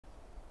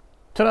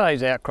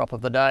Today's outcrop of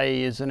the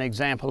day is an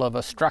example of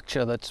a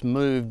structure that's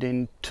moved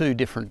in two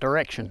different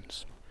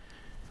directions.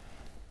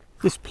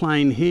 This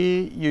plane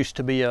here used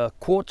to be a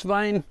quartz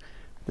vein.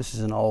 This is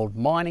an old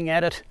mining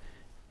adit,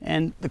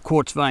 and the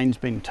quartz vein's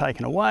been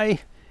taken away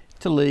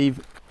to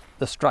leave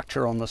the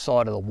structure on the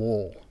side of the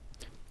wall.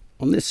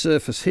 On this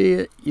surface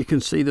here you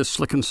can see the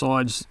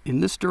Slickensides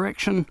in this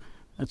direction.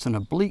 It's an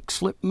oblique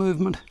slip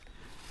movement.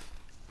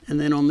 And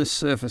then on this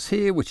surface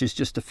here, which is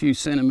just a few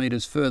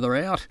centimetres further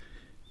out,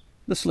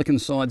 the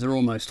Slickensides are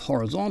almost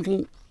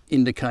horizontal,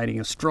 indicating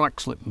a strike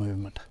slip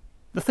movement.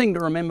 The thing to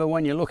remember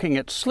when you're looking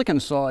at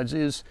Slickensides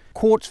is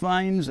quartz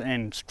veins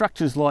and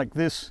structures like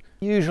this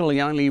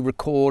usually only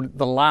record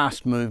the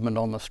last movement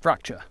on the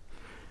structure.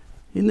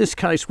 In this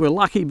case we're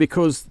lucky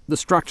because the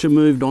structure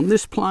moved on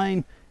this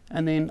plane,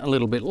 and then a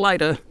little bit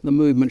later the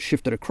movement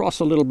shifted across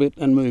a little bit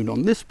and moved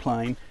on this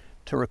plane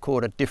to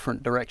record a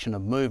different direction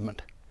of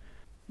movement.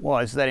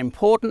 Why is that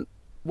important?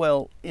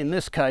 Well, in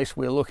this case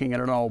we're looking at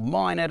an old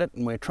mine adit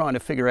and we're trying to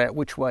figure out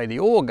which way the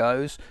ore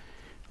goes.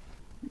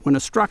 When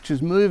a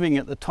structure's moving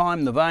at the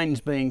time the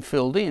vein's being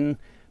filled in,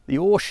 the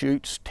ore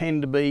chutes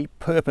tend to be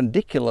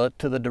perpendicular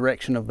to the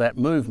direction of that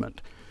movement.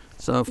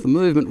 So if the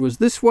movement was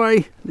this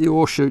way, the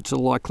ore chutes are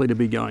likely to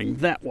be going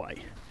that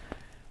way,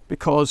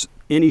 because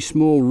any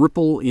small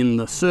ripple in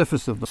the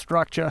surface of the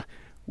structure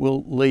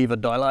will leave a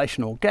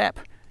dilational gap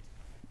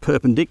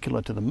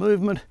perpendicular to the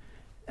movement,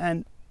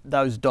 and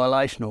those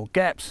dilational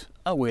gaps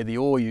are where the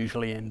ore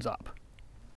usually ends up.